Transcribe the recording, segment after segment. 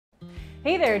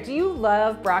Hey there, do you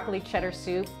love broccoli cheddar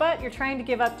soup, but you're trying to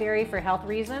give up dairy for health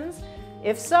reasons?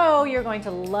 If so, you're going to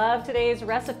love today's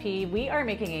recipe. We are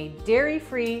making a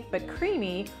dairy-free but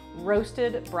creamy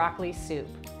roasted broccoli soup.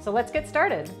 So let's get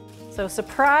started. So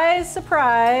surprise,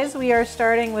 surprise, we are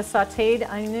starting with sauteed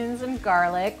onions and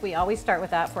garlic. We always start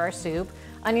with that for our soup.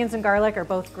 Onions and garlic are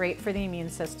both great for the immune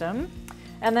system.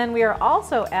 And then we are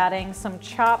also adding some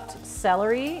chopped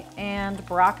celery and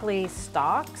broccoli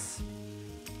stalks.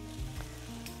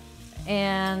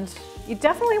 And you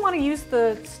definitely want to use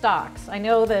the stalks. I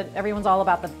know that everyone's all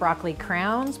about the broccoli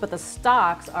crowns, but the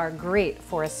stalks are great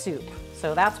for a soup.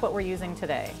 So that's what we're using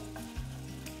today.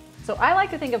 So I like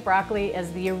to think of broccoli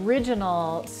as the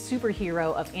original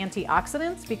superhero of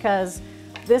antioxidants because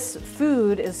this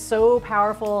food is so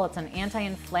powerful. It's an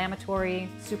anti-inflammatory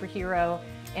superhero.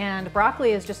 And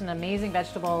broccoli is just an amazing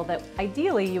vegetable that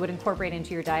ideally you would incorporate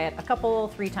into your diet a couple,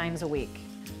 3 times a week.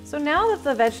 So now that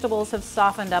the vegetables have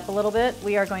softened up a little bit,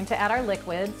 we are going to add our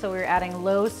liquid. So we're adding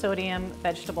low sodium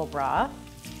vegetable broth.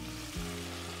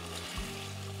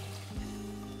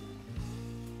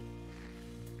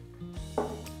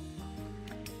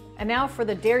 And now for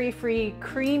the dairy-free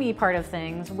creamy part of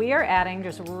things, we are adding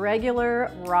just regular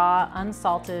raw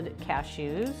unsalted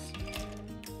cashews.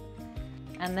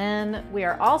 And then we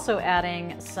are also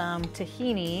adding some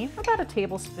tahini, about a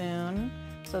tablespoon.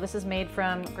 So this is made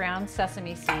from ground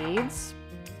sesame seeds,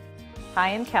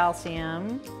 high in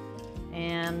calcium,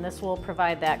 and this will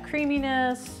provide that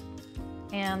creaminess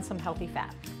and some healthy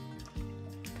fat.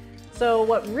 So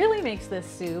what really makes this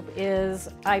soup is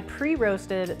I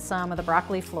pre-roasted some of the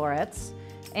broccoli florets,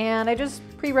 and I just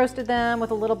pre-roasted them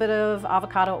with a little bit of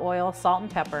avocado oil, salt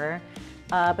and pepper,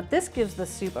 but this gives the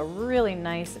soup a really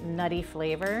nice nutty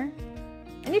flavor.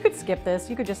 And you could skip this,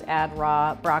 you could just add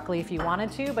raw broccoli if you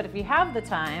wanted to, but if you have the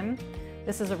time,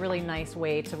 this is a really nice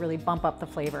way to really bump up the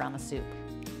flavor on the soup.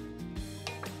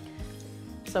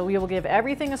 So we will give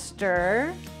everything a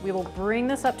stir. We will bring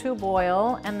this up to a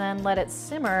boil and then let it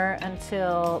simmer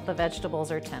until the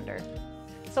vegetables are tender.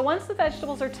 So once the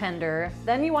vegetables are tender,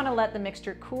 then you want to let the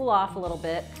mixture cool off a little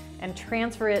bit and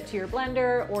transfer it to your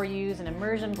blender or use an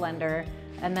immersion blender,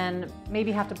 and then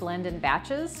maybe have to blend in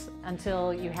batches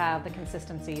until you have the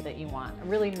consistency that you want. A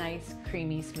really nice,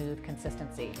 creamy, smooth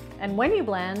consistency. And when you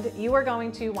blend, you are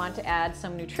going to want to add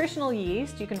some nutritional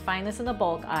yeast. You can find this in the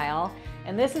bulk aisle.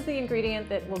 And this is the ingredient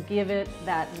that will give it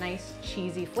that nice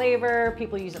cheesy flavor.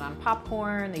 People use it on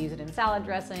popcorn, they use it in salad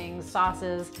dressings,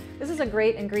 sauces. This is a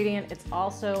great ingredient. It's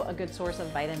also a good source of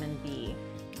vitamin B.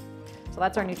 So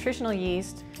that's our nutritional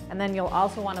yeast. And then you'll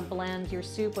also want to blend your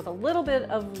soup with a little bit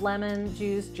of lemon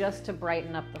juice just to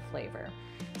brighten up the flavor.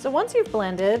 So once you've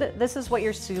blended, this is what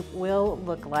your soup will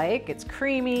look like. It's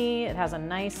creamy, it has a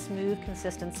nice smooth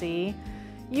consistency.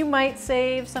 You might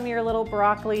save some of your little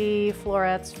broccoli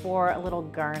florets for a little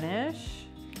garnish.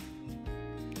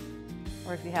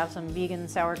 Or if you have some vegan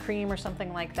sour cream or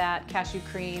something like that, cashew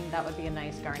cream, that would be a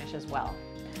nice garnish as well.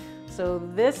 So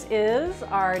this is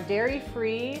our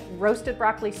dairy-free roasted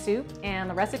broccoli soup, and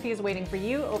the recipe is waiting for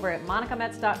you over at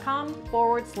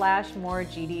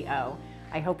monicametz.com/moregdo.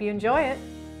 I hope you enjoy it.